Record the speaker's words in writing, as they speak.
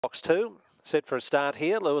Box 2, set for a start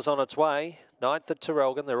here. Lewis on its way. 9th at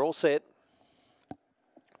Terrelgan. They're all set.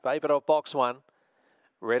 Favourite of box 1.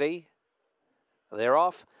 Ready. They're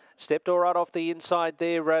off. Stepped all right off the inside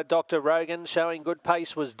there. Dr. Rogan showing good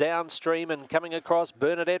pace, was downstream and coming across.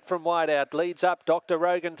 Bernadette from wide out leads up. Dr.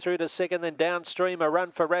 Rogan through to second, then downstream a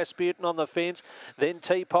run for Rasputin on the fence. Then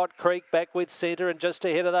Teapot Creek back with centre, and just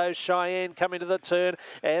ahead of those Cheyenne coming to the turn.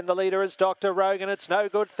 And the leader is Dr. Rogan. It's no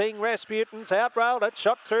good thing. Rasputin's outrailed it,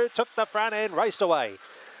 shot through, took the front end, raced away.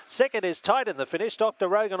 Second is tight in the finish, Dr.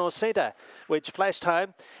 Rogan or centre, which flashed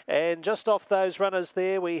home. And just off those runners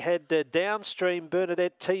there, we had downstream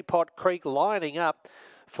Bernadette, Teapot Creek lining up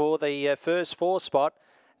for the first 4 spot.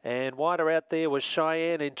 And wider out there was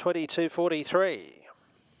Cheyenne in 22.43.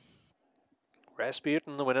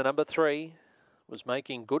 Rasputin, the winner, number 3, was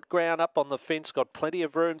making good ground up on the fence, got plenty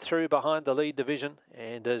of room through behind the lead division,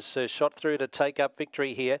 and has shot through to take up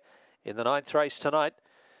victory here in the 9th race tonight.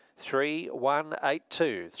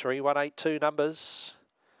 3-1-8-2. 3-1-8-2 numbers.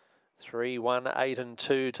 3-1-8 and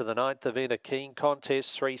 2 to the 9th event. A keen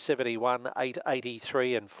contest. 371,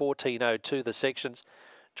 883 and 1402 the sections.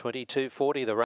 22.40 the